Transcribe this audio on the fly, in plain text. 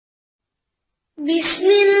بسم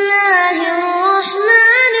الله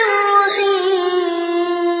الرحمن الرحيم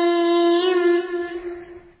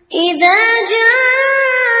إذا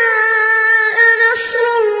جاء نصر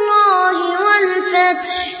الله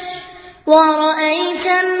والفتح ورأيت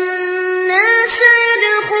الناس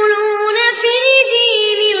يدخلون في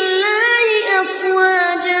دين الله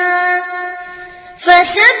أفواجا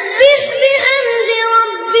فسبح بحمد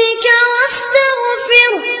ربك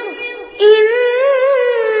واستغفره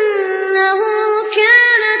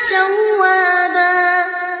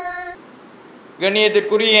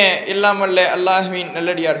கண்ணியத்திற்குரிய இல்லாமல்ல அல்லாஹ்வின்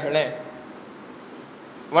நல்லடியார்களே,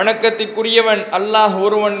 வணக்கத்திற்குரியவன் அல்லாஹ்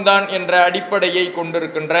ஒருவன்தான் என்ற அடிப்படையை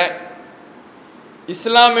கொண்டிருக்கின்ற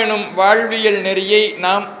இஸ்லாம் எனும் வாழ்வியல் நெறியை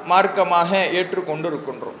நாம் மார்க்கமாக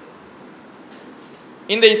ஏற்றுக்கொண்டிருக்கின்றோம்.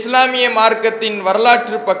 இந்த இஸ்லாமிய மார்க்கத்தின்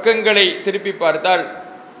வரலாற்று பக்கங்களை திருப்பி பார்த்தால்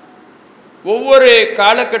ஒவ்வொரு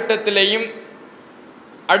காலகட்டத்திலேயும்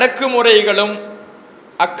அடக்குமுறைகளும்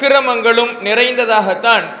அக்கிரமங்களும்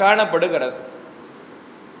நிறைந்ததாகத்தான் காணப்படுகிறது.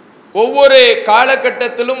 ஒவ்வொரு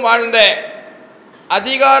காலகட்டத்திலும் வாழ்ந்த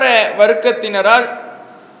அதிகார வர்க்கத்தினரால்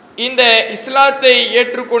இந்த இஸ்லாத்தை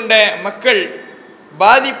ஏற்றுக்கொண்ட மக்கள்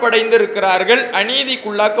பாதிப்படைந்திருக்கிறார்கள்,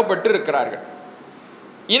 அநீதிக்குள்ளாக்கப்பட்டிருக்கிறார்கள்.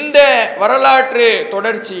 இந்த வரலாற்று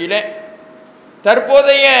தொடர்ச்சியிலே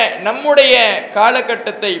தற்போதைய நம்முடைய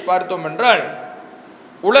காலகட்டத்தை பார்த்தோம் என்றால்,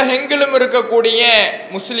 உலகெங்கிலும் இருக்கக்கூடிய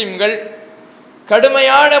முஸ்லிம்கள்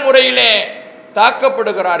கடுமையான முறையிலே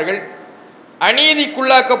தாக்கப்படுகிறார்கள்,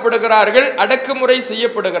 அநீதிக்குள்ளாக்கப்படுகிறார்கள், அடக்குமுறை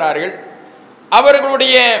செய்யப்படுகிறார்கள்.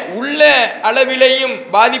 அவர்களுடைய உள்ள அளவிலேயும்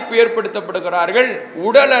பாதிப்பு ஏற்படுத்தப்படுகிறார்கள்,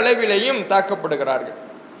 உடல் அளவிலேயும் தாக்கப்படுகிறார்கள்.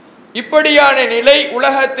 இப்படியான நிலை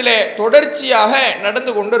உலகத்திலே தொடர்ச்சியாக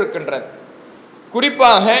நடந்து கொண்டிருக்கின்றது.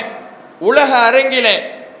 குறிப்பாக உலக அரங்கிலே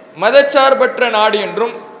மதச்சார்பற்ற நாடு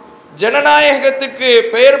என்றும் ஜனநாயகத்துக்கு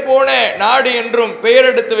பெயர் போன நாடு என்றும் பெயர்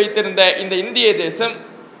எடுத்து வைத்திருந்த இந்த இந்திய தேசம்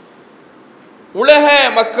உலக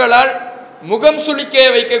மக்களால் முகம் சுளிக்க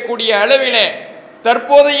வைக்கக்கூடிய அளவிலே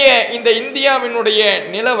தற்போதைய இந்த இந்தியாவினுடைய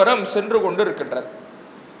நிலவரம் சென்று கொண்டிருக்கின்றது.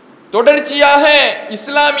 தொடர்ச்சியாக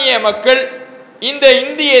இஸ்லாமிய மக்கள் இந்த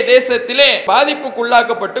இந்திய தேசத்திலே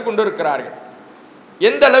பாதிப்புக்குள்ளாக்கப்பட்டு கொண்டிருக்கிறார்கள்.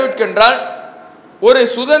 எந்த அளவிற்கென்றால், ஒரு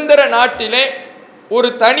சுதந்திர நாட்டிலே ஒரு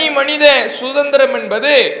தனி மனித சுதந்திரம்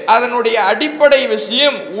என்பது அதனுடைய அடிப்படை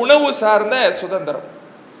விஷயம் உணவு சார்ந்த சுதந்திரம்.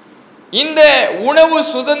 இந்த உணவு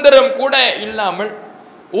சுதந்திரம் கூட இல்லாமல்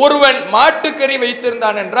ஒருவன் மாட்டுக்கறி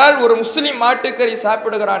வைத்திருந்தான் என்றால், ஒரு முஸ்லிம் மாட்டுக்கறி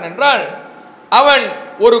சாப்பிடுகிறான் என்றால் அவன்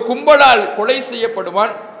ஒரு கும்பலால் கொலை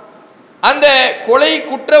செய்யப்படுவான். அந்த கொலை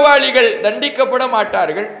குற்றவாளிகள் தண்டிக்கப்பட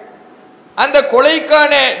மாட்டார்கள். அந்த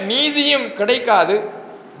கொலைக்கான நீதியும் கிடைக்காது.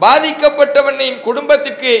 பாதிக்கப்பட்டவனின்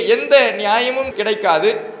குடும்பத்திற்கு எந்த நியாயமும் கிடைக்காது.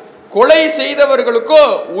 கொலை செய்தவர்களுக்கோ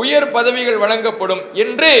உயர் பதவிகள் வழங்கப்படும்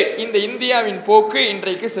என்று இந்த இந்தியாவின் போக்கு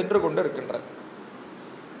இன்றைக்கு சென்று கொண்டிருக்கின்றது.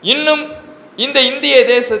 இன்னும் இந்த இந்திய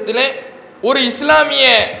தேசத்திலே ஒரு இஸ்லாமிய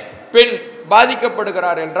பெண்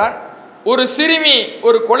பாதிக்கப்படுகிறார் என்றால், ஒரு சிறுமி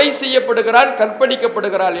ஒரு கொலை செய்யப்படுகிறாள்,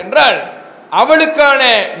 கற்பழிக்கப்படுகிறாள் என்றால் அவளுக்கான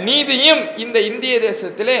நீதியும் இந்த இந்திய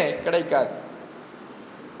தேசத்திலே கிடைக்காது.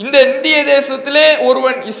 இந்த இந்திய தேசத்திலே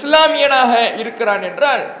ஒருவன் இஸ்லாமியனாக இருக்கிறான்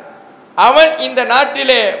என்றால் அவன் இந்த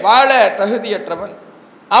நாட்டிலே வாழ தகுதியற்றவன்,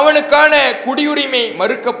 அவனுக்கான குடியுரிமை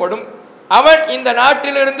மறுக்கப்படும், அவன் இந்த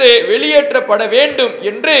நாட்டிலிருந்து வெளியேற்றப்பட வேண்டும்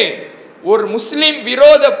என்று ஒரு முஸ்லிம்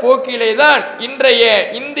விரோத போக்கிலே தான் இன்றைய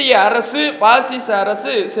இந்திய அரசு, பாசிச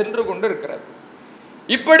அரசு சென்று கொண்டிருக்கிறது.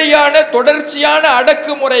 இப்படியான தொடர்ச்சியான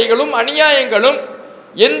அடக்குமுறைகளும் அநியாயங்களும்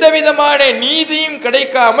எந்த விதமான நீதியும்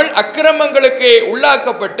கிடைக்காமல் அக்கிரமங்களுக்கு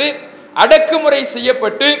உள்ளாக்கப்பட்டு அடக்குமுறை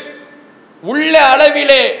செய்யப்பட்டு உள்ள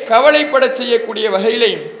அளவிலே கவலைப்பட செய்யக்கூடிய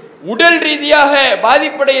வகையிலையும் உடல் ரீதியாக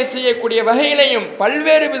பாதிப்படைய செய்யக்கூடிய வகையிலையும்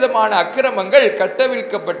பல்வேறு விதமான அக்கிரமங்கள்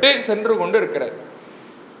கட்டவிழ்க்கப்பட்டு சென்று கொண்டு இருக்கிறது.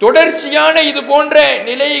 தொடர்ச்சியான இது போன்ற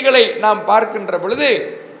நிலைகளை நாம் பார்க்கின்ற பொழுது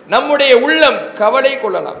நம்முடைய உள்ளம் கவலை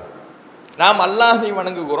கொள்ளலாம். நாம் அல்லாஹ்வை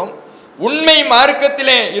வணங்குகிறோம், உண்மை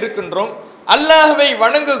மார்க்கத்திலே இருக்கின்றோம், அல்லாஹ்வை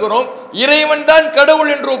வணங்குகிறோம், இறைவன் தான்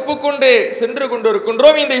கடவுள் என்று ஒப்புக்கொண்டு சென்று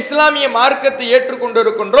கொண்டிருக்கின்றோம், இந்த இஸ்லாமிய மார்க்கத்தை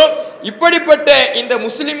ஏற்றுக்கொண்டிருக்கின்றோம். இப்படிப்பட்ட இந்த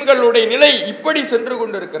முஸ்லிம்களுடைய நிலை இப்படி சென்று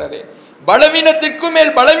கொண்டிருக்கிறது. பலவீனத்திற்கு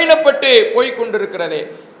மேல் பலவீனப்பட்டு போய்கொண்டிருக்கிறது.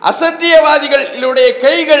 அசத்தியவாதிகளுடைய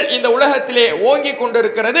கைகள் இந்த உலகத்திலே ஓங்கி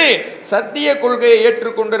கொண்டிருக்கிறது. சத்திய கொள்கையை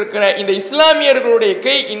ஏற்றுக்கொண்டிருக்கிற இந்த இஸ்லாமியர்களுடைய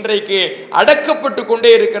கை இன்றைக்கு அடக்கப்பட்டு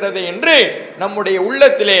கொண்டே இருக்கிறது என்று நம்முடைய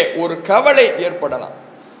உள்ளத்திலே ஒரு கவலை ஏற்படலாம்.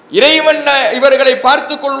 இறைவன் இவர்களை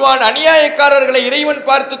பார்த்துக் கொள்வான், அநியாயக்காரர்களை இறைவன்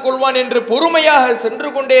பார்த்துக் கொள்வான் என்று பொறுமையாக சென்று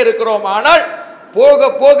கொண்டே இருக்கிறோம். ஆனால் போக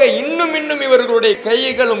போக இன்னும் இன்னும் இவர்களுடைய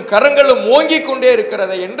கைகளும் கரங்களும் ஓங்கிக் கொண்டே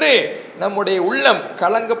இருக்கிறது என்று நம்முடைய உள்ளம்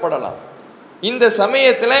கலங்கப்படலாம். இந்த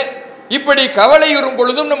சமயத்தில் இப்படி கவலையுறும்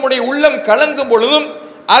பொழுதும் நம்முடைய உள்ளம் கலங்கும் பொழுதும்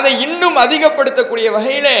அதை இன்னும் அதிகப்படுத்தக்கூடிய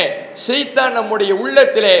வகையில ஷைத்தான் நம்முடைய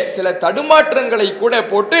உள்ளத்திலே சில தடுமாற்றங்களை கூட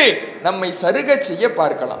போட்டு நம்மை சருக செய்ய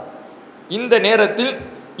பார்க்கலாம். இந்த நேரத்தில்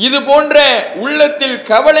இது போன்ற உள்ளத்தில்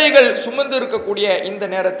கவலைகள் சுமந்து இருக்கக்கூடிய இந்த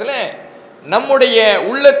நேரத்தில் நம்முடைய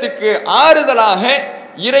உள்ளத்துக்கு ஆறுதலாக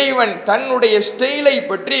இறைவன் தன்னுடைய ஸ்டைலை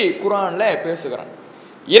பற்றி குர்ஆன்ல பேசுகிறான்.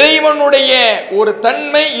 இறைவனுடைய ஒரு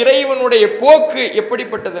தன்மை, இறைவனுடைய போக்கு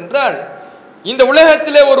எப்படிப்பட்டது என்றால், இந்த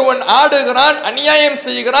உலகத்திலே ஒருவன் ஆடுகிறான், அநியாயம்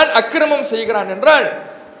செய்கிறான், அக்கிரமம் செய்கிறான் என்றால்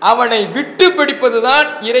அவனை விட்டு பிடிப்பதுதான்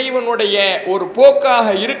இறைவனுடைய ஒரு போக்காக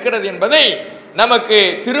இருக்கிறது என்பதை நமக்கு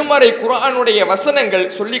திருமறை குர்ஆனுடைய வசனங்கள்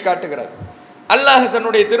சொல்லி காட்டுகிறது. அல்லாஹ்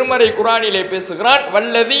தன்னுடைய திருமறை குர்ஆனிலே பேசுகிறான்,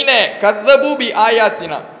 வல்லதீன கذبوا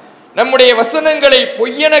பிஆயாத்தினா, நம்முடைய வசனங்களை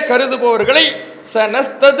பொய்யென கருதுபவர்களை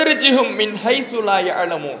சனஸ்தத்ரிஜுஹும் மின் ஹைசு லா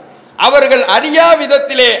யஅலமூன், அவர்கள் அறியா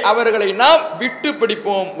விதத்திலே அவர்களை நாம் விட்டு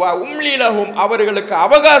பிடிப்போம். வ உம்லி லஹும், அவர்களுக்கு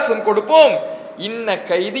அவகாசம் கொடுப்போம். இன்ன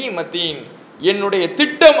கைதி மதீன், என்னுடைய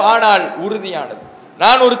திட்டம் ஆனால் உறுதியானது.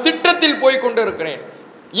 நான் ஒரு திட்டத்தில் போய் கொண்டிருக்கிறேன்.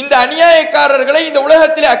 இந்த அநியாயக்காரர்களை, இந்த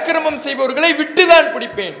உலகத்திலே அக்கிரமம் செய்பவர்களை விட்டுதான்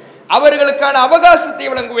பிடிப்பேன். அவர்களுக்கான அவகாசத்தை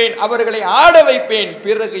வழங்குவேன், அவர்களை ஆட வைப்பேன்,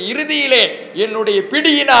 பிறகு இறுதியிலே என்னுடைய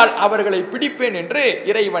பிடியினால் அவர்களை பிடிப்பேன் என்று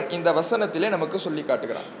இறைவன் இந்த வசனத்திலே நமக்கு சொல்லி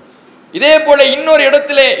காட்டுகிறான். இதே போல இன்னொரு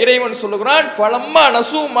இடத்திலே இறைவன் சொல்லுகிறான், ஃபலம்மா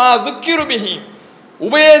நசூமா துக்கிரு பிஹி,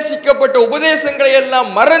 உபதேசிக்கப்பட்ட உபதேசங்களை எல்லாம்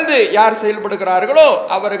மறந்து யார் செயல்படுகிறார்களோ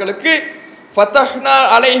அவர்களுக்கு ஃபதஹ்னா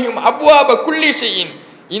அலைஹிம் அப்வாப குல்லி ஷைஇன்,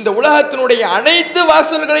 இந்த உலகத்தினுடைய அனைத்து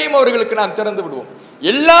வாசல்களையும் அவர்களுக்கு நாம் திறந்து விடுவோம்.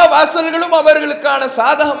 எல்லா வாசல்களும் அவர்களுக்கான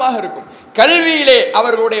சாதகமாக இருக்கும். கல்வியிலே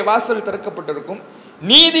அவர்களுடைய வாசல் திறக்கப்பட்டிருக்கும்,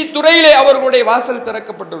 நீதித்துறையிலே அவர்களுடைய வாசல்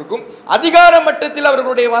திறக்கப்பட்டிருக்கும், அதிகார மட்டத்தில்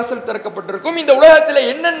அவர்களுடைய வாசல் திறக்கப்பட்டிருக்கும். இந்த உலகத்தில்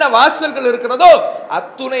என்னென்ன வாசல்கள் இருக்கிறதோ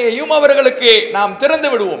அத்துணையையும் அவர்களுக்கு நாம் திறந்து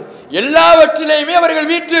விடுவோம். எல்லாவற்றிலேயுமே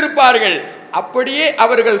அவர்கள் வீற்றிருப்பார்கள். அப்படியே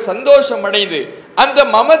அவர்கள் சந்தோஷம் அடைந்து அந்த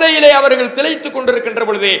மமதையிலே அவர்கள் திளைத்துக் கொண்டிருக்கின்ற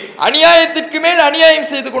பொழுது, அநியாயத்திற்கு மேல் அநியாயம்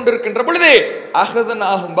செய்து கொண்டிருக்கின்ற பொழுது,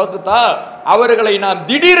 அஹதனாகும் பக்தா, அவர்களை நாம்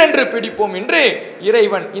திடீரென்று பிடிப்போம் என்று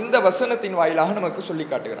இறைவன் இந்த வசனத்தின் வாயிலாக நமக்கு சொல்லி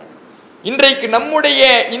காட்டுகிறான். இன்றைக்கு நம்முடைய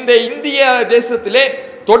இந்த இந்திய தேசத்திலே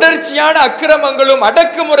தொடர்ச்சியான அக்கிரமங்களும்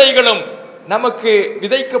அடக்குமுறைகளும் நமக்கு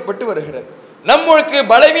விதைக்கப்பட்டு வருகிறது. நம்மளுக்கு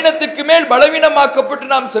பலவீனத்திற்கு மேல் பலவீனமாக்கப்பட்டு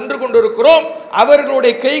நாம் சென்று கொண்டிருக்கிறோம்.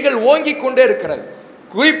 அவர்களுடைய கைகள் ஓங்கிக் கொண்டே இருக்கிறது.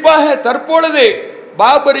 குறிப்பாக தற்பொழுது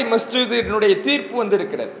பாபரி மஸ்ஜிதினுடைய தீர்ப்பு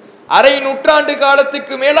வந்திருக்கிறது. அரை நூற்றாண்டு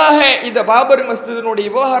காலத்துக்கு மேலாக இந்த பாபரி மஸ்ஜிதினுடைய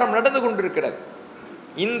விவகாரம் நடந்து கொண்டிருக்கிறது.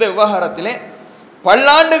 இந்த விவகாரத்திலே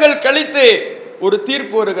பல்லாண்டுகள் கழித்து ஒரு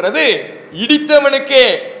தீர்ப்பு வருகிறது. இடித்தவனுக்கே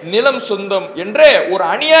நிலம் சொந்தம் என்ற ஒரு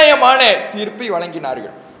அநியாயமான தீர்ப்பை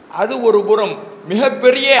வழங்கினார்கள். அது ஒரு புறம்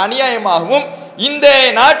மிகப்பெரிய அநியாயமாகவும், இந்த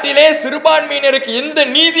நாட்டிலே சிறுபான்மையினருக்கு எந்த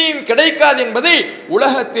நீதியும் கிடைக்காது என்பதை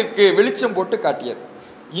உலகத்திற்கு வெளிச்சம் போட்டு காட்டியது.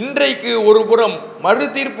 இன்றைக்கு ஒரு புறம் மறு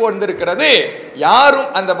தீர்ப்பு வந்திருக்கிறது. யாரும்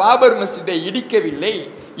அந்த பாபர் மஸ்ஜிதை இடிக்கவில்லை,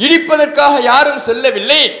 இடிப்பதற்காக யாரும்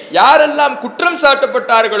செல்லவில்லை. யாரெல்லாம் குற்றம்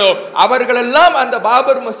சாட்டப்பட்டார்களோ அவர்களெல்லாம் அந்த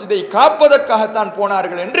பாபர் மஸ்ஜிதை காப்பதற்காகத்தான்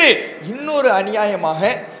போனார்கள் என்று இன்னொரு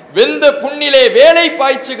அநியாயமாக வெந்த புண்ணிலே வேலை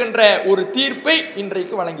பாய்ச்சுகின்ற ஒரு தீர்ப்பை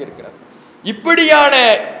இன்றைக்கு வழங்கியிருக்கிறார். இப்படியான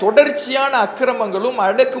தொடர்ச்சியான அக்கிரமங்களும்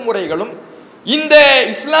அடக்குமுறைகளும் இந்த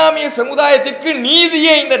இஸ்லாமிய சமுதாயத்திற்கு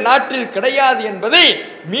நீதியே இந்த நாட்டில் கிடையாது என்பதை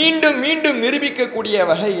மீண்டும் மீண்டும் நிரூபிக்கக்கூடிய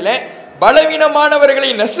வகையில, பலவீனமானவர்களை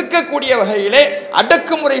நசுக்கக்கூடிய வகையிலே,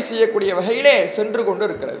 அடக்குமுறை செய்யக்கூடிய வகையிலே சென்று கொண்டு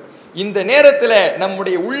இருக்கிறது. இந்த நேரத்தில்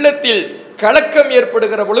நம்முடைய உள்ளத்தில் கலக்கம்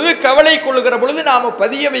ஏற்படுகிற பொழுது, கவலை கொள்ளுகிற பொழுது நாம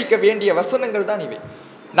பதிய வைக்க வேண்டிய வசனங்கள் தான் இவை.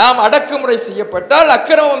 நாம் அடக்குமுறை செய்யப்பட்டால்,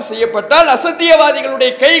 அக்கிரமம் செய்யப்பட்டால்,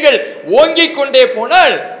 அசத்தியவாதிகளுடைய கைகள் ஓங்கிக் கொண்டே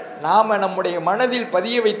போனால் நாம நம்முடைய மனதில்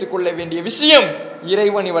பதிய வைத்துக் கொள்ள வேண்டிய விஷயம்,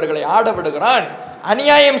 இறைவன் இவர்களை ஆட விடுகிறான்,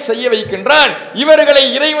 அநியாயம் செய்ய வைக்கின்றான், இவர்களை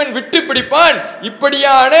இறைவன் விட்டு பிடிப்பான்.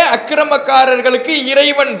 இப்படியான அக்கிரமக்காரர்களுக்கு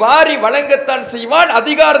இறைவன் வாரி வழங்கத்தான் செய்வான்,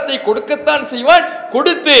 அதிகாரத்தை கொடுக்கத்தான் செய்வான்.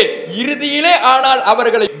 கொடுத்து இறுதியிலே ஆனால்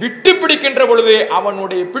அவர்களை விட்டு பிடிக்கின்ற பொழுது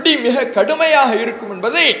அவனுடைய பிடி மிக கடுமையாக இருக்கும்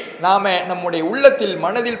என்பதை நாம நம்முடைய உள்ளத்தில்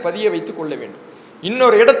மனதில் பதிய வைத்துக் கொள்ள வேண்டும்.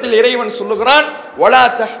 இன்னொரு இடத்தில் இறைவன் சொல்லுகிறான், வலா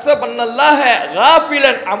தஹ்ஸபன்னல்லாஹ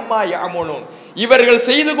காஃபிலன் அம்மா யஅமலூன், இவர்கள்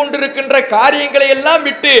செய்து கொண்டிருக்கின்ற காரியங்களை எல்லாம்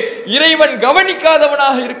விட்டு இறைவன்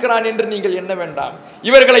கவனிக்காதவனாக இருக்கிறான் என்று நீங்கள் எண்ண வேண்டாம்.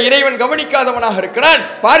 இவர்களை இறைவன் கவனிக்காதவனாக இருக்கிறான்,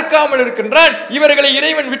 பார்க்காமல் இருக்கின்றான், இவர்களை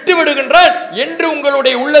இறைவன் விட்டு விடுகின்றான் என்று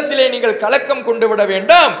உங்களுடைய உள்ளத்திலே நீங்கள் கலக்கம் கொண்டு விட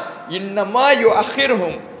வேண்டாம். இன்னமா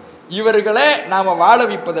யுஅஹிருஹும், இவர்களை நாம வாழ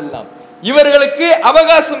வைப்பதெல்லாம், இவர்களுக்கு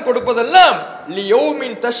அவகாசம் கொடுப்பதெல்லாம்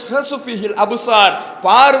லியௌமின் தஷ்ஹசு ஃபிஹில் அப்சார்,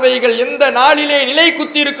 பார்வைகள் எந்த நாளிலே நிலை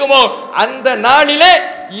குத்தி இருக்குமோ அந்த நாளிலே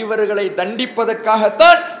இவர்களை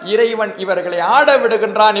தண்டிப்பதற்காகத்தான் இறைவன் இவர்களை ஆட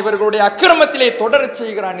விடுகின்றான், இவர்களுடைய அக்கிரமத்திலே தொடரச்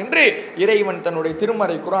செய்கிறான் என்று இறைவன் தன்னுடைய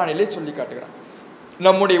திருமறை குர்ஆனிலே சொல்லி காட்டுகிறான்.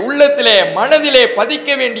 நம்முடைய உள்ளத்திலே மனதிலே பதிக்க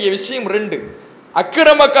வேண்டிய விஷயம் 2.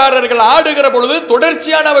 அக்கிரமக்காரர்கள் ஆடுகிற பொழுது,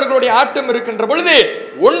 தொடர்ச்சியான அவர்களுடைய ஆட்டம் இருக்கின்ற பொழுது,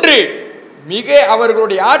 1 மிக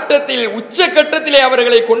அவர்களுடைய ஆட்டத்தில் உச்சகட்டத்திலே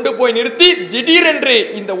அவர்களை கொண்டு போய் நிறுத்தி திடீரென்று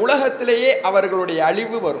இந்த உலகத்திலேயே அவர்களுடைய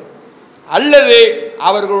அழிவு வரும், அல்லது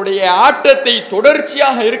அவர்களுடைய ஆட்டத்தை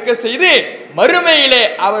தொடர்ச்சியாக இருக்க செய்து மறுமையிலே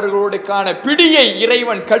அவர்களுக்கான பிடியை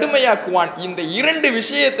இறைவன் கடுமையாக்குவான். இந்த 2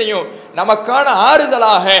 விஷயத்தையும் நமக்கான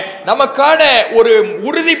ஆறுதலாக, நமக்கான ஒரு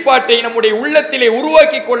உறுதிப்பாட்டை நம்முடைய உள்ளத்திலே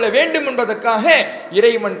உருவாக்கி கொள்ள வேண்டும் என்பதற்காக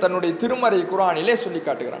இறைவன் தன்னுடைய திருமறை குர்ஆனிலே சொல்லி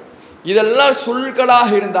காட்டுகிறான். இதெல்லாம் சொல்களாக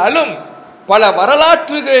இருந்தாலும் பல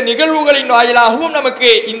வரலாற்று நிகழ்வுகளின் வாயிலாகவும் நமக்கு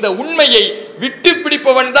இந்த உண்மையை, விட்டு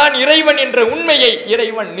பிடிப்பவன் தான் இறைவன் என்ற உண்மையை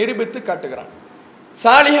இறைவன் நிரூபித்து காட்டுகிறான்.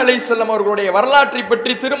 சாலிஹ் அலைஹிஸ்ஸலாம் அவர்களுடைய வரலாற்றை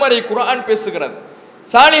பற்றி திருமறை குர்ஆன் பேசுகிறது.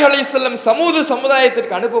 சாலிஹ் அலைஹிஸ்ஸலாம்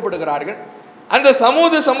சமுதாயத்திற்கு அனுப்பப்படுகிறார்கள். அந்த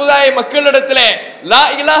சமுதாய மக்களிடத்தில் லா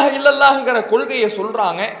இலாஹ இல்லல்லாஹ்ங்கிற கொள்கையை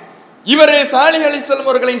சொல்றாங்க. இவர் சாலிஹ் அலைஹிஸ்ஸலாம்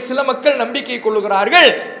அவர்களை சில மக்கள் நம்பிக்கை கொள்ளுகிறார்கள்,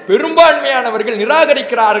 பெரும்பான்மையானவர்கள்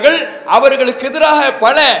நிராகரிக்கிறார்கள். அவர்களுக்கு எதிராக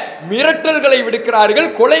பல மிரட்டல்களை விடுக்கிறார்கள்,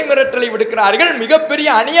 கொலை மிரட்டலை விடுக்கிறார்கள், மிகப்பெரிய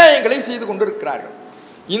அநியாயங்களை செய்து கொண்டிருக்கிறார்கள்.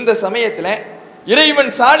 இந்த சமயத்தில்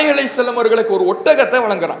இறைவன் சாலிஹ் அலைஹிஸ்ஸலாம் அவர்களுக்கு ஒரு ஒட்டகத்தை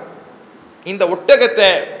வழங்குறான். இந்த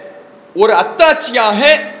ஒட்டகத்தை ஒரு அத்தாட்சியாக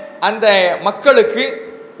அந்த மக்களுக்கு,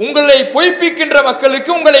 உங்களை பொய்ப்பிக்கின்ற மக்களுக்கு,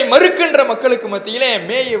 உங்களை மறுக்கின்ற மக்களுக்கு மத்தியிலே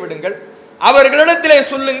மேய விடுங்கள், அவர்களிடத்திலே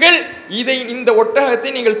சொல்லுங்கள், இந்த ஒட்டகத்தை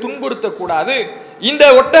நீங்கள் துன்புறுத்தக்கூடாது, இந்த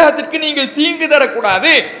ஒட்டகத்திற்கு நீங்கள் தீங்கு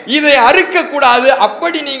தரக்கூடாது, இதை அறுக்கக்கூடாது,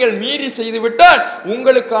 அப்படி நீங்கள் மீறி செய்துவிட்டால்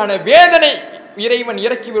உங்களுக்கான வேதனை இறைவன்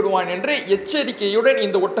இறக்கி விடுவான் என்று எச்சரிக்கையுடன்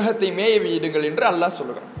இந்த ஒட்டகத்தை மேய விடுங்கள் என்று அல்லாஹ்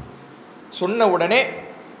சொல்லுகிறான். சொன்ன உடனே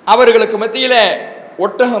அவர்களுக்கு மத்தியில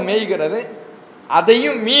ஒட்டகம் மேய்கிறது.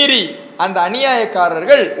 அதையும் மீறி அந்த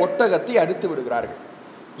அநியாயக்காரர்கள் ஒட்டகத்தை அறுத்து விடுகிறார்கள்.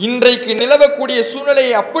 இன்றைக்கு நிலவக்கூடிய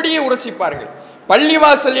சூழ்நிலையை அப்படியே உரசிப்பார்கள்.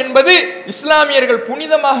 பள்ளிவாசல் என்பது இஸ்லாமியர்கள்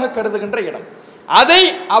புனிதமாக கருதுகின்ற இடம். அதை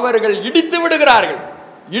அவர்கள் இடித்து விடுகிறார்கள்.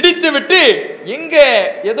 இடித்து விட்டு, எங்க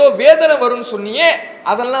ஏதோ வேதனை வரும்னு சொன்னியே,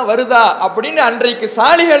 அதெல்லாம் வருதா அப்படின்னு அன்றைக்கு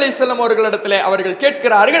சாலிஹ் அலைஹிஸ்ஸலாம் அவர்களிடத்தில் அவர்கள்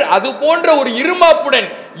கேட்கிறார்கள். அது போன்ற ஒரு இருமாப்புடன்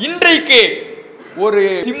இன்றைக்கு ஒரு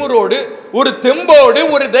திமிரோடு, ஒரு தெம்போடு,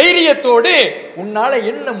 ஒரு தைரியத்தோடு உன்னால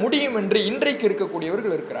என்ன முடியும் என்று இன்றைக்கு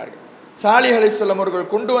இருக்கக்கூடியவர்கள் இருக்கிறார்கள். சாலிஹ் அலைஹிஸ்ஸலாம்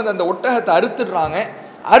அவர்கள் கொண்டு வந்த அந்த ஒட்டகத்தை அறுத்துடுறாங்க.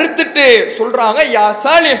 அறுத்துட்டு சொல்றாங்க, யா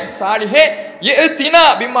சாலிஹ், சாலிஹே, யஅதினா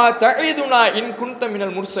பிமா தஈதுனா இன் குன்த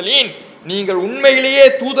மினல் முர்சலீன், நீங்கள் உண்மையிலேயே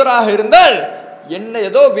தூதராக இருந்தால் என்ன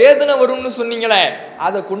ஏதோ வேதனை வரும்னு சொன்னீங்களே,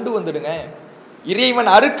 அதை கொண்டு வந்துடுங்க. இறைவன்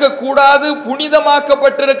அறுக்க கூடாது,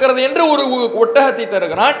 புனிதமாக்கப்பட்டிருக்கிறது என்று ஒரு ஒட்டகத்தை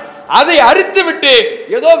தருகிறான். அதை அறுத்து விட்டு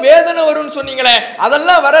ஏதோ வேதனை வரும்னு சொன்னீங்களே,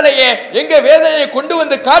 அதெல்லாம் வரலையே, எங்க வேதனையை கொண்டு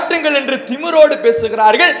வந்து காட்டுங்கள் என்று திமிரோடு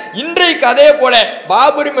பேசுகிறார்கள். இன்றைக்கு அதே போல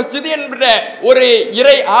பாபரி மஸ்ஜித் என்ற ஒரு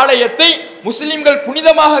இறை ஆலயத்தை, முஸ்லிம்கள்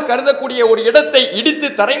புனிதமாக கருதக்கூடிய ஒரு இடத்தை இடித்து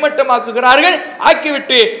தரைமட்டமாக்குகிறார்கள்.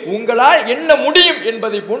 ஆக்கிவிட்டு உங்களால் என்ன முடியும்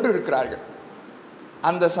என்பதை போன்று இருக்கிறார்கள்.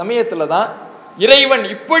 அந்த சமயத்துல தான் இறைவன்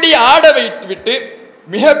இப்படி ஆட விட்டு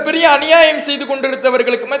மிகப்பெரிய அநியாயம் செய்து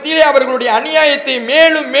கொண்டிருந்தவர்களுக்கு மத்தியிலே அவர்களுடைய அநியாயத்தை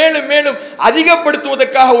மேலும் மேலும் மேலும்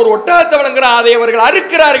அதிகப்படுத்துவதற்காக ஒரு ஒட்டகத்தை வழங்குகிறார். அதை அவர்கள்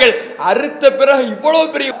அறுக்கிறார்கள். அறுத்த பிறகு இவ்வளவு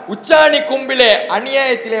பெரிய உச்சாணி கொம்பிலே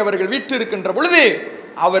அநியாயத்திலே அவர்கள் வீட்டு இருக்கின்ற பொழுது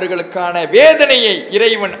அவர்களுக்கான வேதனையை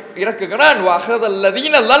இறைவன் இறக்குகிறான்.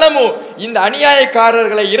 இந்த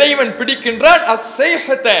அநியாயக்காரர்களை இறைவன் பிடிக்கின்றான்.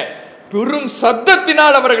 பெரும்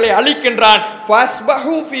சப்தத்தினால் அவர்களை அழிக்கின்றான்.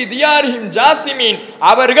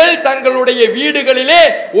 அவர்கள் தங்களுடைய வீடுகளிலே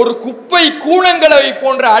ஒரு குப்பை கூளங்களை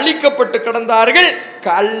போன்று அழிக்கப்பட்டு கிடந்தார்கள்.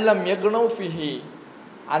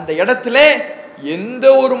 அந்த இடத்துல எந்த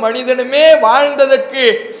ஒரு மனிதனுமே வாழ்ந்ததற்கு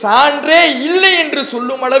சான்றே இல்லை என்று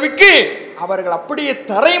சொல்லும் அளவுக்கு அவர்கள் அப்படியே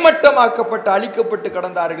தரைமட்டமாக்கப்பட்டு அழிக்கப்பட்டு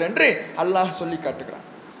கிடந்தார்கள் என்று அல்லாஹ் சொல்லி காட்டுகிறான்.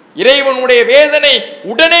 இறைவனுடைய வேதனை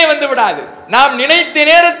உடனே வந்து விடாது, நாம் நினைத்த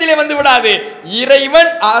நேரத்திலே வந்து விடாது. இறைவன்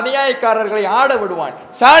அநியாயக்காரர்களை ஆட விடுவான்.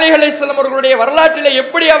 சாலிஹ் அலைஹிஸ்ஸலாம் அவர்களுடைய வரலாற்றிலே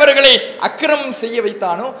எப்படி அவர்களை அக்கிரமம் செய்ய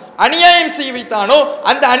வைத்தானோ, அநியாயம் செய்ய வைத்தானோ,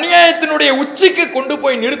 அந்த அநியாயத்தினுடைய உச்சிக்கு கொண்டு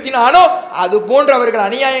போய் நிறுத்தினானோ, அது போன்று அவர்கள்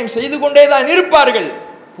அநியாயம் செய்து கொண்டேதான் இருப்பார்கள்.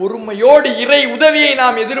 பொறுமையோடு இறை உதவியை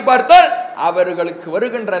நாம் எதிர்பார்த்தால் அவர்களுக்கு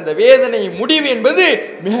வருகின்ற அந்த வேதனை முடிவு என்பது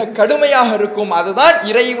மிக கடுமையாக இருக்கும். அதுதான்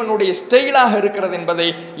இறைவனுடைய ஸ்டைலாக இருக்கிறது என்பதை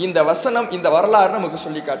இந்த வசனம், இந்த வரலாறு நமக்கு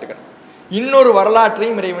சொல்லி காட்டுகிறது. இன்னொரு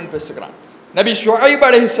வரலாற்றையும் இறைவன் பேசுகிறான். நபி ஷுஐப்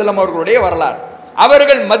அலைஹிஸ்ஸலாம் அவர்களுடைய வரலாறு.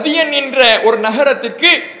 அவர்கள் மதியன் என்ற ஒரு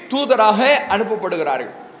நகரத்திற்கு தூதராக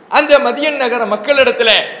அனுப்பப்படுகிறார்கள். அந்த மதியன் நகர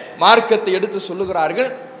மக்களிடத்தில் மார்க்கத்தை எடுத்து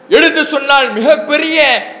சொல்லுகிறார்கள். எடுத்து சொன்னால் மிகப்பெரிய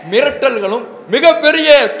மிரட்டல்களும் மிகப்பெரிய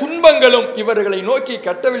துன்பங்களும் இவர்களை நோக்கி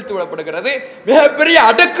கட்டவிழ்த்து விடப்படுகிறது. மிகப்பெரிய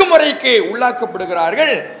அடக்குமுறைக்கு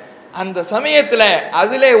உள்ளாக்கப்படுகிறார்கள். அந்த சமயத்தில்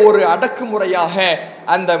அதிலே ஒரு அடக்குமுறையாக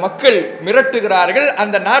அந்த மக்கள் மிரட்டுகிறார்கள்.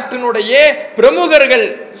 அந்த நாட்டினுடைய பிரமுகர்கள்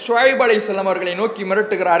ஷுஐப் அலைஹிஸ்ஸலாம் அவர்களை நோக்கி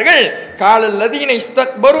மிரட்டுகிறார்கள். காலல் லதீன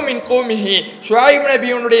இஸ்தக்பரு மின் கௌமிஹி, ஷுஐப்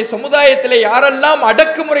நபியினுடைய சமுதாயத்திலே யாரெல்லாம்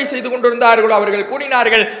அடக்குமுறை செய்து கொண்டிருந்தார்களோ அவர்கள்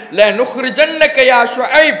கூறினார்கள், ல நுஹ்ரிஜன்னக யா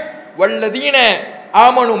ஷுஐப் வல்லதீன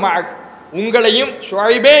ஆமனு மஅக், உங்களையும்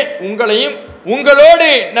ஷுஐபே, உங்களையும் உங்களோடு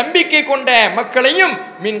நம்பிக்கை கொண்ட மக்களையும்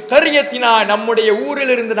மின் கரியத்தினா, நம்முடைய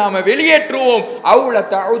ஊரிலிருந்து நாம வெளியேற்றுவோம், அவுல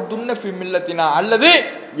தஅதுன்ன ஃபி மில்லத்தினா, அல்லது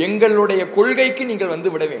எங்களுடைய கொள்கைக்கு நீங்கள்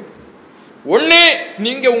வந்து விட வேண்டும். ஒண்ணு,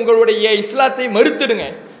 நீங்க உங்களுடைய இஸ்லாத்தை மறுத்துடுங்க,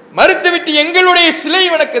 மறுத்துவிட்டு எங்களுடைய சிலை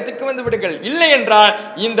வணக்கத்திற்கு வந்து விடுங்கள், இல்லை என்றால்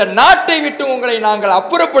இந்த நாட்டை விட்டு உங்களை நாங்கள்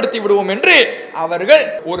அப்புறப்படுத்தி விடுவோம் என்று அவர்கள்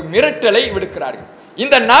ஒரு மிரட்டலை விடுக்கிறார்கள்.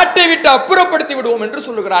 இந்த நாட்டை விட்டு அப்புறப்படுத்தி விடுவோம் என்று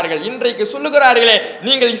சொல்லுகிறார்கள். இன்றைக்கு சொல்லுகிறார்களே,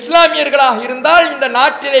 நீங்கள் இஸ்லாமியர்களாக இருந்தால் இந்த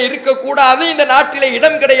நாட்டிலே இருக்கக்கூடாது, இந்த நாட்டிலே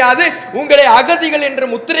இடம் கிடையாது, உங்களை அகதிகள் என்று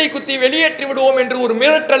முத்திரை குத்தி வெளியேற்றி விடுவோம் என்று ஒரு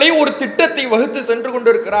மிரட்டலை, ஒரு திட்டத்தை வகுத்து சென்று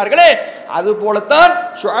கொண்டிருக்கிறார்களே, அது போலத்தான்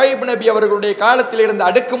ஷுஐப் நபி அவர்களுடைய காலத்தில் இருந்த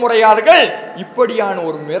அடக்குமுறையாளர்கள் இப்படியான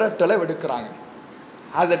ஒரு மிரட்டலை விடுக்கிறாங்க.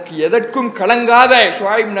 அதற்கு எதற்கும் கலங்காத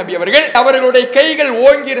ஷுஐப் நபி அவர்கள், அவர்களுடைய கைகள்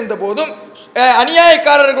ஓங்கி இருந்த போதும்,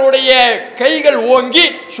 அநியாயக்காரர்களுடைய கைகள் ஓங்கி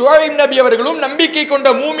ஷுஐப் நபி அவர்களும் நம்பிக்கை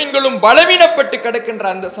கொண்ட மூமின்களும் பலவீனப்பட்டு கிடக்கின்ற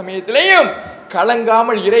அந்த சமயத்திலேயும்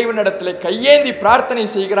கலங்காமல் இறைவனிடத்தில் கையேந்தி பிரார்த்தனை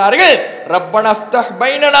செய்கிறார்கள். ரப்பனா ஃப்தஹ்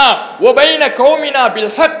பைனனா வ பைன கௌமினா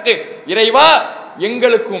பில் ஹக், இறைவா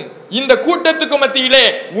எங்களுக்கும் இந்த கூட்டத்துக்கு மத்தியிலே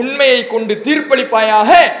உண்மையை கொண்டு தீர்ப்பளிப்பாயாக,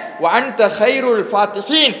 வஅன்த கைருல்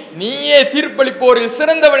ஃபாத்திஹீன், நீயே தீர்ப்பளிப்போரில்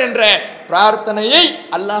சிறந்தவன் என்ற பிரார்த்தனையை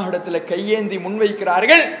அல்லாஹ்விடத்தில் கையேந்தி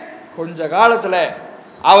முன்வைக்கிறார்கள். கொஞ்ச காலத்துல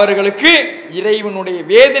அவர்களுக்கு இறைவனுடைய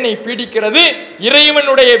வேதனை பீடிக்கிறது,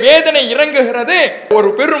 இறைவனுடைய வேதனை இறங்குகிறது.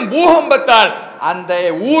 ஒரு பெரும் பூகம்பத்தால் அந்த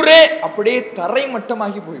ஊரே அப்படியே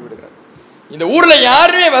தரைமட்டமாகி போய்விடுகிறது. இந்த ஊர்ல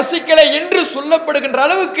யாருமே வசிக்கலை என்று சொல்லப்படுகின்ற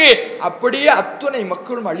அளவுக்கு அப்படியே அத்துணை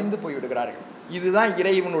மக்களும் அழிந்து போய்விடுகிறார்கள். இதுதான்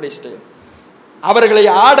இறைவனுடைய ஸ்டைல். அவர்களை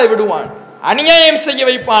ஆட விடுவான், அநியாயம் செய்ய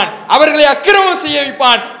வைப்பான், அவர்களை அக்கிரமம் செய்ய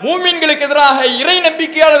வைப்பான், மூமின்களுக்கு எதிராக, இறை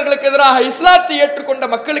நம்பிக்கையாளர்களுக்கு எதிராக, இஸ்லாத்தை ஏற்றுக்கொண்ட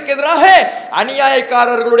மக்களுக்கு எதிராக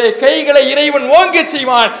அநியாயக்காரர்களுடைய கைகளை இறைவன் ஓங்க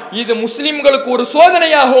செய்வான். இது முஸ்லிம்களுக்கு ஒரு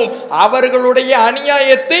சோதனையாகும். அவர்களுடைய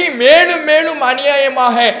அநியாயத்தை மேலும் மேலும்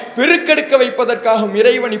அநியாயமாக பெருக்கெடுக்க வைப்பதற்காகவும்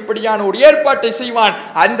இறைவன் இப்படியான ஒரு ஏற்பாட்டை செய்வான்.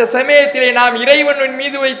 அந்த சமயத்திலே நாம் இறைவனின்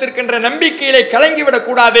மீது வைத்திருக்கின்ற நம்பிக்கையிலே கலங்கிவிடக்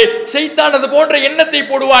கூடாது. ஷைத்தான் அது போன்ற எண்ணத்தை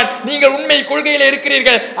போடுவான். நீங்கள் உண்மை கொள்கையிலே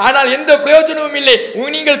இருக்கிறீர்கள், ஆனால் எந்த பிரயோஜனமும் இல்லை,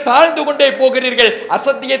 நீங்கள் தாழ்ந்து கொண்டே போகிறீர்கள்,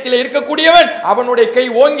 அசத்தியத்திலே இருக்கக்கூடியவன் அவனுடைய கை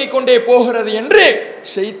ஓங்கிக் கொண்டே போகிறது என்று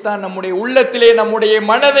ஷைத்தான் நம்முடைய உள்ளத்திலே நம்முடைய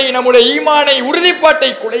மனதை, நம்முடைய ஈமானை,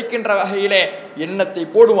 உறுதிப்பாட்டை குலைக்கின்ற வகையிலே எண்ணத்தை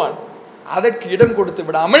போடுவான். அதற்கு இடம் கொடுத்து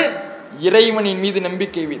விடாமல் இறைவனின் மீது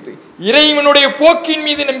நம்பிக்கை வைத்து, இறைவனுடைய போக்கின்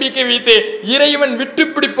மீது நம்பிக்கை வைத்து, இறைவன் விட்டு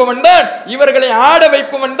பிடிப்பவன் தான், இவர்களை ஆட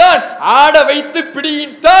வைப்பவன் தான், ஆட வைத்து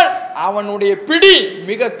பிடித்தால் அவனுடைய பிடி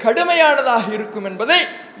மிக கடுமையானதாக இருக்கும் என்பதை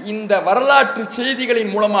இந்த வரலாற்று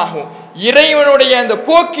செய்திகளின் மூலமாகவும் இறைவனுடைய அந்த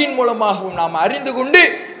போக்கின் மூலமாகவும் நாம் அறிந்து கொண்டு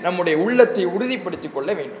நம்முடைய உள்ளத்தை உறுதிப்படுத்திக் கொள்ள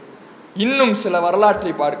வேண்டும். இன்னும் சில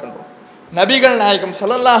வரலாற்றை பார்க்கின்றோம். நபிகள் நாயகம்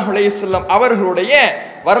ஸல்லல்லாஹு அலைஹி வஸல்லம் அவர்களுடைய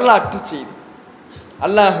வரலாற்று செய்தி.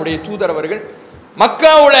 அல்லாஹ்வுடைய தூதர் அவர்கள்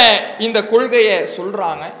மக்காவுல இந்த கொள்கையை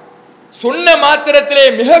சொல்றாங்க. சொன்ன மாத்திரத்திலே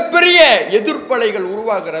மிகப்பெரிய எதிர்ப்பலைகள்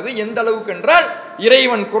உருவாகிறது. எந்த அளவுக்கு என்றால்,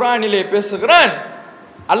 இறைவன் குர்ஆனிலே பேசுகிறான்,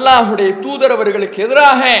 அல்லாஹ்வுடைய தூதர் அவர்களுக்கு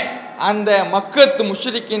எதிராக அந்த மக்கத்து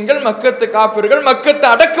முஷ்ரிக்கீன்கள், மக்கத்து காஃபிர்கள், மக்கத்து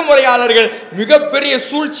அடக்குமுறையாளர்கள் மிகப்பெரிய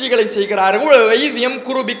சூழ்ச்சிகளை செய்கிறார்கள்.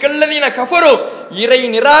 இறை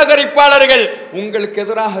நிராகரிப்பாளர்கள் உங்களுக்கு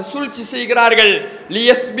எதிராக சூழ்ச்சி செய்கிறார்கள்.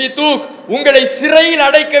 லியஸ்பிதுக், உங்களை சிறையில்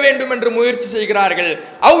அடைக்க வேண்டும் என்று முயற்சி செய்கிறார்கள்.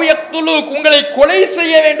 அவ் யக்துலுக், உங்களை கொலை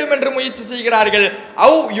செய்ய வேண்டும் என்று முயற்சி செய்கிறார்கள்.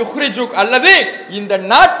 அவ் யுஹ்ரிஜுக், அல்லது இந்த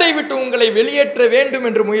நாட்டை விட்டு உங்களை வெளியேற்ற வேண்டும்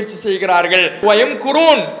என்று முயற்சி செய்கிறார்கள். வயம்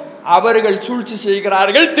குரூன், அவர்கள் சூழ்ச்சி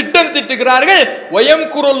செய்கிறார்கள், திட்டம் திட்டுகிறார்கள். வயம்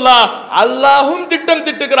குருல்லா, அல்லாஹும் திட்டம்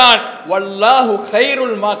திட்டுகிறான். வல்லாஹு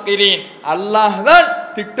கைருல் மாக்கிரீன், அல்லாஹ் தான்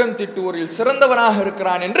திட்டம் திட்டுவோரில் சிறந்தவனாக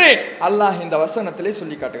இருக்கிறான் என்று அல்லாஹ் இந்த வசனத்திலே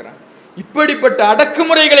சொல்லி காட்டுகிறான். இப்படிப்பட்ட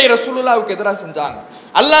அடக்குமுறைகளை ரசூலுல்லாஹ்வுக்கு எதிராக செஞ்சாங்க.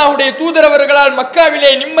 அல்லாஹ்வுடைய தூதர் அவர்களால் மக்காவிலே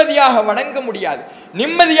நிம்மதியாக வணங்க முடியாது,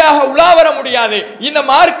 நிம்மதியாக உலாவர முடியாது, இந்த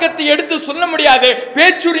மார்க்கத்தை எடுத்து சொல்ல முடியாது,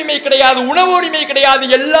 பேச்சுரிமை கிடையாது, உணவு உரிமை கிடையாது,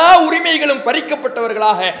 எல்லா உரிமைகளும்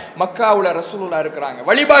பறிக்கப்பட்டவர்களாக மக்காவுல ரசூலுல்லாஹ் இருக்கிறாங்க.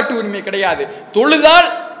 வழிபாட்டு உரிமை கிடையாது. தொழுதால்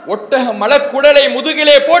ஒட்டக மலக்குடலை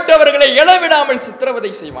முதுகிலே போட்டவர்களை எழவிடாமல்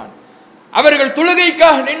சித்திரவதை செய்வான். அவர்கள்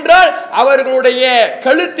தொழுகைக்காக நின்றால் அவர்களுடைய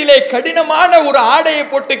கழுத்திலே கடினமான ஒரு ஆடையை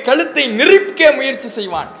போட்டு கழுத்தை நெரிக்க முயற்சி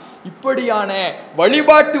செய்வான். இப்படியான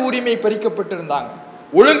வழிபாட்டு உரிமை பறிக்கப்பட்டிருந்தாங்க.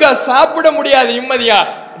 ஒழுங்கா சாப்பிட முடியாது நிம்மதியா.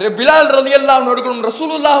 பிலால் ரலியல்லாஹு அன்ஹு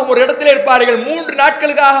ரசூலுல்லாஹ் ஒரு இடத்துல இருப்பார்கள். 3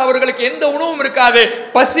 நாட்களுக்காக அவர்களுக்கு எந்த உணவும் இருக்காது.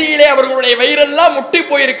 பசியிலே அவர்களுடைய வயிறெல்லாம் முட்டி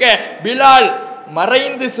போயிருக்க பிலால்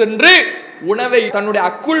மறைந்து சென்று உணவை தன்னுடைய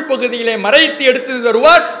அக்குள் பகுதியிலே மறைத்து எடுத்து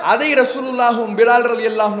வருவார். அதை ரசூலுல்லாஹும் பிலால்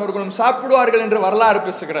ரலியல்லாஹு அன்ஹு சாப்பிடுவார்கள் என்று வரலாறு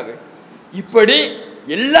பேசுகிறது. இப்படி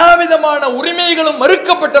எல்லா விதமான உரிமைகளும்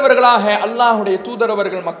மறுக்கப்பட்டவர்களாக அல்லாஹ்வுடைய தூதர்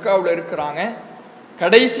அவர்கள் மக்காவில் இருக்கிறாங்க.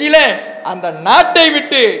 கடைசியில அந்த நாட்டை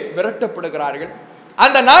விட்டு விரட்டப்படுகிறார்கள்.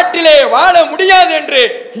 அந்த நாட்டிலே வாழ முடியாது என்று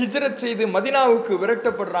ஹிஜ்ரத் செய்து மதீனாவுக்கு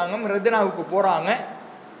விரட்டப்படுறாங்க. மதீனாவுக்கு போறாங்க.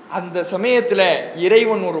 அந்த சமயத்துல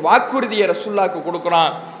இறைவன் ஒரு வாக்குறுதியை ரசூலுல்லாஹ்க்கு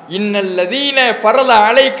கொடுக்கிறான். இன்னல்லதீன ஃபரல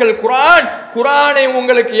அலைக்கல் குர்ஆன், குர்ஆனை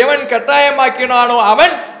உங்களுக்கு எவன் கட்டாயமாக்கினானோ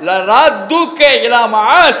அவன் லராதுக இலா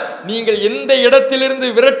மஆத், நீங்கள் எந்த இடத்திலிருந்து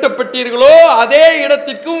விரட்டப்பட்டீர்களோ அதே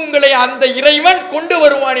இடத்திற்கு உங்களை அந்த இறைவன் கொண்டு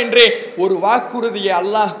வருவான் என்று ஒரு வாக்குறுதியை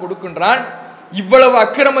அல்லாஹ் கொடுக்கின்றான். இவ்வளவு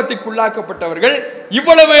அக்கிரமத்திற்குள்ளாக்கப்பட்டவர்கள்,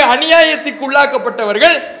 இவ்வளவு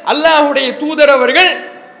அநியாயத்திற்குள்ளாக்கப்பட்டவர்கள், அல்லாஹ்வுடைய தூதர் அவர்கள்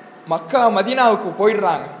மக்கா மதீனாவுக்கு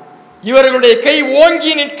போயிடுறாங்க. இவர்களுடைய கை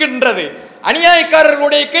ஓங்கி நிற்கின்றது.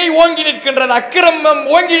 அநியாயக்காரர்களுடைய கை ஓங்கி நிற்கின்றது. அக்கிரமம்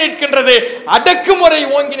ஓங்கி நிற்கின்றது. அடக்குமுறை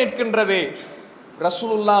ஓங்கி நிற்கின்றது.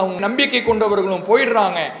 ரசூலுல்லாஹ் நம்பிக்கை கொண்டவர்களும்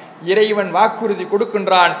போயிடுறாங்க. இறைவன் வாக்குறுதி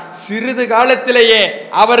கொடுக்கின்றான். சிறிது காலத்திலேயே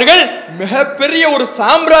அவர்கள் மிகப்பெரிய ஒரு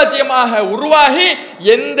சாம்ராஜ்யமாக உருவாகி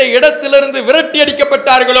எந்த இடத்திலிருந்து விரட்டி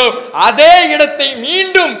அடிக்கப்பட்டார்களோ அதே இடத்தை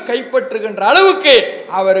மீண்டும் கைப்பற்றுகின்ற அளவுக்கு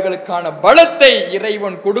அவர்களுக்கான பலத்தை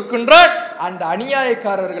இறைவன் கொடுக்கின்றான். அந்த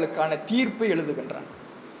அநியாயக்காரர்களுக்கான தீர்ப்பை எழுதுகின்றான்.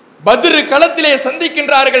 பத்ர் களத்திலே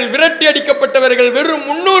சந்திக்கின்றார்கள். விரட்டி அடிக்கப்பட்டவர்கள் வெறும்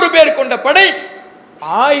 300 பேர் கொண்ட படை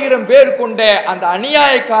 1000 பேர் கொண்ட அந்த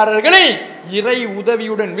அநியாயக்காரர்களை இறை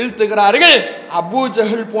உதவியுடன் வீழ்த்துகிறார்கள். அபூ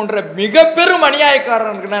ஜஹல் போன்ற மிக பெரும்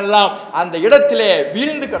அநியாயக்காரர்கள் எல்லாம் அந்த இடத்திலே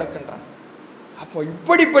வீழ்ந்து கிடக்கின்றான். அப்போ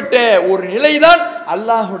இப்படிப்பட்ட ஒரு நிலைதான்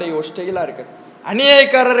அல்லாஹ்வுடைய ஒரு ஸ்டைலா இருக்கு.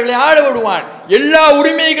 அநியாயக்காரர்களை ஆள விடுவான். எல்லா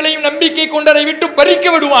உரிமைகளையும் நம்பிக்கை கொண்டரை விட்டு பறிக்க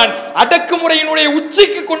விடுவான். அடக்குமுறையினுடைய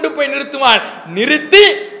உச்சிக்கு கொண்டு போய் நிறுத்துவான். நிறுத்தி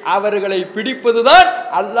அவர்களை பிடிப்பதுதான்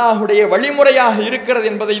அல்லாஹ்வுடைய வழிமுறையாக இருக்கிறது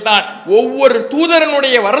என்பதை தான் ஒவ்வொரு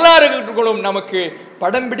தூதரனுடைய வரலாறுகளும் நமக்கு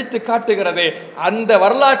படம் பிடித்து காட்டுகிறது. அந்த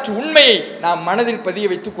வரலாற்று உண்மையை நாம் மனதில் பதிய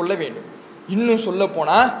வைத்துக் கொள்ள வேண்டும். இன்னும் சொல்ல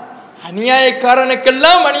போனா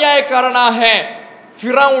அநியாயக்காரனுக்கெல்லாம் அநியாயக்காரனாக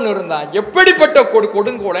ஃபிரௌன் இருந்தான். எப்படிப்பட்ட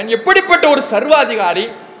கொடுங்கோலன், எப்படிப்பட்ட ஒரு சர்வாதிகாரி.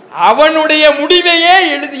 அவனுடைய முடிவையே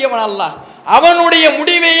எழுதியவன் அல்லாஹ். அவனுடைய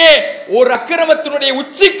முடிவையே ஒரு அக்கிரமத்தினுடைய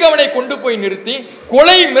உச்சிக்கு அவனை கொண்டு போய் நிறுத்தி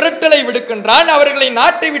கொலை மிரட்டலை விடுக்கின்றான். அவர்களை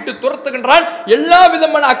நாட்டை விட்டு துரத்துகின்றான். எல்லா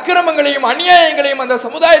விதமான அக்கிரமங்களையும் அநியாயங்களையும் அந்த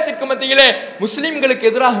சமுதாயத்திற்கு மத்தியிலே முஸ்லிம்களுக்கு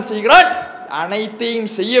எதிராக செய்கிறான். அனைத்தையும்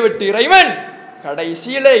செய்ய விட்டு இறைவன்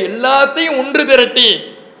கடைசியில எல்லாத்தையும் ஒன்று திரட்டி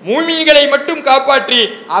மூமின்களை மட்டும் காப்பாற்றி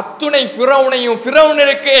அத்துணை ஃபிரௌனையும்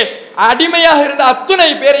ஃபிரௌனுக்கு அடிமையாக இருந்த அத்துணை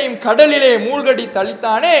பேரையும் கடலிலே மூழ்கடி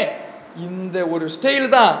தளித்தானே. இந்த ஒரு ஸ்டைல்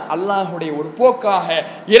தான் அல்லாஹ்வுடைய ஒரு போக்காக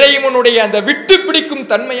இறைவனுடைய அந்த விட்டு பிடிக்கும்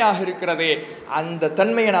தன்மையாக இருக்கிறது. அந்த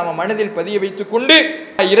தன்மையை நாம மனதில் பதிய வைத்துக் கொண்டு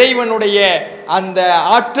இறைவனுடைய அந்த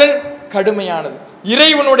ஆற்றல் கடுமையானது,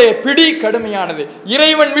 இறைவனுடைய பிடி கடுமையானது.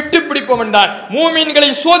 இறைவன் விட்டு பிடிப்பவன் தான். மூமின்களை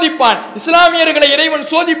சோதிப்பான், இஸ்லாமியர்களை இறைவன்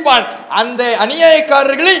சோதிப்பான். அந்த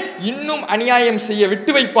அநியாயக்காரர்களை இன்னும் அநியாயம் செய்ய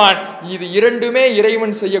விட்டு வைப்பான். இது இரண்டுமே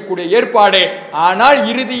இறைவன் செய்யக்கூடிய ஏற்பாடு. ஆனால்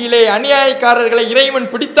இறுதியிலே அநியாயக்காரர்களை இறைவன்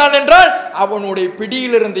பிடித்தான் என்றால் அவனுடைய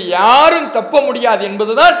பிடியிலிருந்து யாரும் தப்ப முடியாது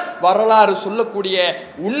என்பதுதான் வரலாறு சொல்லக்கூடிய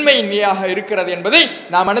உண்மை நிலையாக இருக்கிறது என்பதை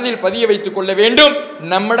நாம் மனதில் பதிய வைத்துக் கொள்ள வேண்டும்.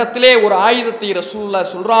 நம்மிடத்திலே ஒரு ஆயுதத்தை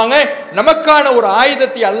ரசூலுல்லாஹ் சொல்றாங்க. நமக்கான ஒரு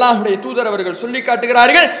ஆயுதத்தை அல்லாஹ்வுடைய தூதர் அவர்கள் சொல்லி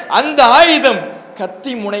காட்டுகிறார்கள். அந்த ஆயுதம்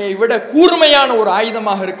கத்தி முனையை விட கூர்மையான ஒரு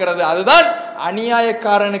ஆயுதமாக இருக்கிறது. அதுதான்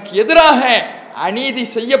அநியாயக்காரனுக்கு எதிராக அநீதி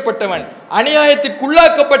செய்யப்பட்டவன்,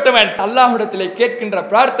 அநியாயத்திற்குள்ளாக்கப்பட்டவன் அல்லாஹ்விடத்திலே கேட்கின்ற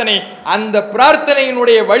பிரார்த்தனை. அந்த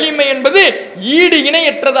பிரார்த்தனையினுடைய வலிமை என்பது ஈடு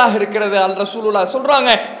இணையற்றதாக இருக்கிறது. அல் ரசூலுல்லாஹ்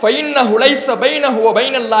சொல்றாங்க, ஃபைன்னஹு லைஸ பைனஹு வ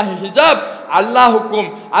பைனல்லாஹி ஹிஜாப். அல்லாஹுக்கும்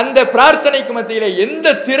அந்த பிரார்த்தனைக்கு மத்தியிலே எந்த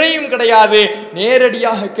திரையும் கிடையாது,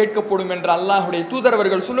 நேரடியாக கேட்கப்படும் என்று அல்லாஹ்வுடைய தூதர்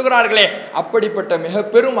அவர்கள் சொல்லுகிறார்களே. அப்படிப்பட்ட மிக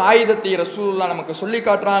பெரும் ஆயுதத்தை ரசூலுல்லாஹ் நமக்கு சொல்லி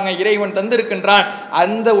காட்டுறாங்க. இறைவன் தந்திருக்கின்றான்.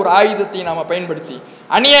 அந்த ஒரு ஆயுதத்தை நாம பயன்படுத்தி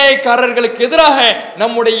அநியாயக்காரர்களுக்கு எதிராக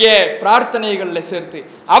நம்முடைய பிரார்த்தனைகளில் சேர்த்து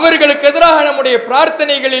அவர்களுக்கு எதிராக நம்முடைய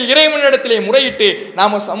பிரார்த்தனைகளில் இறைவனிடத்திலே முறையிட்டு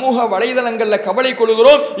நாம சமூக வலைதளங்கள்ல கவலை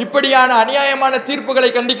கொள்கிறோம், இப்படியான அநியாயமான தீர்ப்புகளை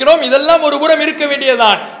கண்டிக்கிறோம். இதெல்லாம் ஒரு புறம் இருக்க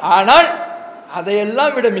வேண்டியதான். ஆனால்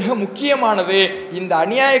அதையெல்லாம் விட மிக முக்கியமானது இந்த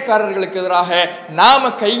அநியாயக்காரர்களுக்கு எதிராக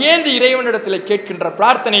நாம கையேந்தி இறைவனிடத்தில் கேட்கின்ற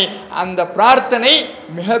பிரார்த்தனை. அந்த பிரார்த்தனை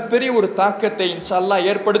மிகப்பெரிய ஒரு தாக்கத்தை இன்ஷா அல்லாஹ்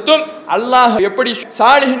ஏற்படுத்தும். அல்லாஹ் எப்படி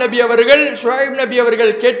சாலிஹ் நபி அவர்கள், ஷுஐப் நபி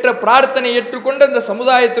அவர்கள் கேட்ட பிரார்த்தனை ஏற்றுக்கொண்டு அந்த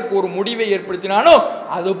சமுதாயத்திற்கு ஒரு முடிவை ஏற்படுத்தினானோ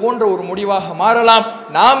அது போன்ற ஒரு முடிவாக மாறலாம்.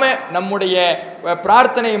 நாம நம்முடைய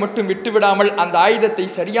பிரார்த்தனையை மட்டும் விட்டுவிடாமல் அந்த ஆயுதத்தை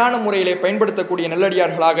சரியான முறையிலே பயன்படுத்தக்கூடிய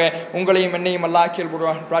நல்லடியார்களாக உங்களையும் என்னையும் அல்லாஹ் ஆக்கியல்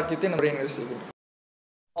புரிவாக பிரார்த்தித்து நிறைய செய்கிறோம்.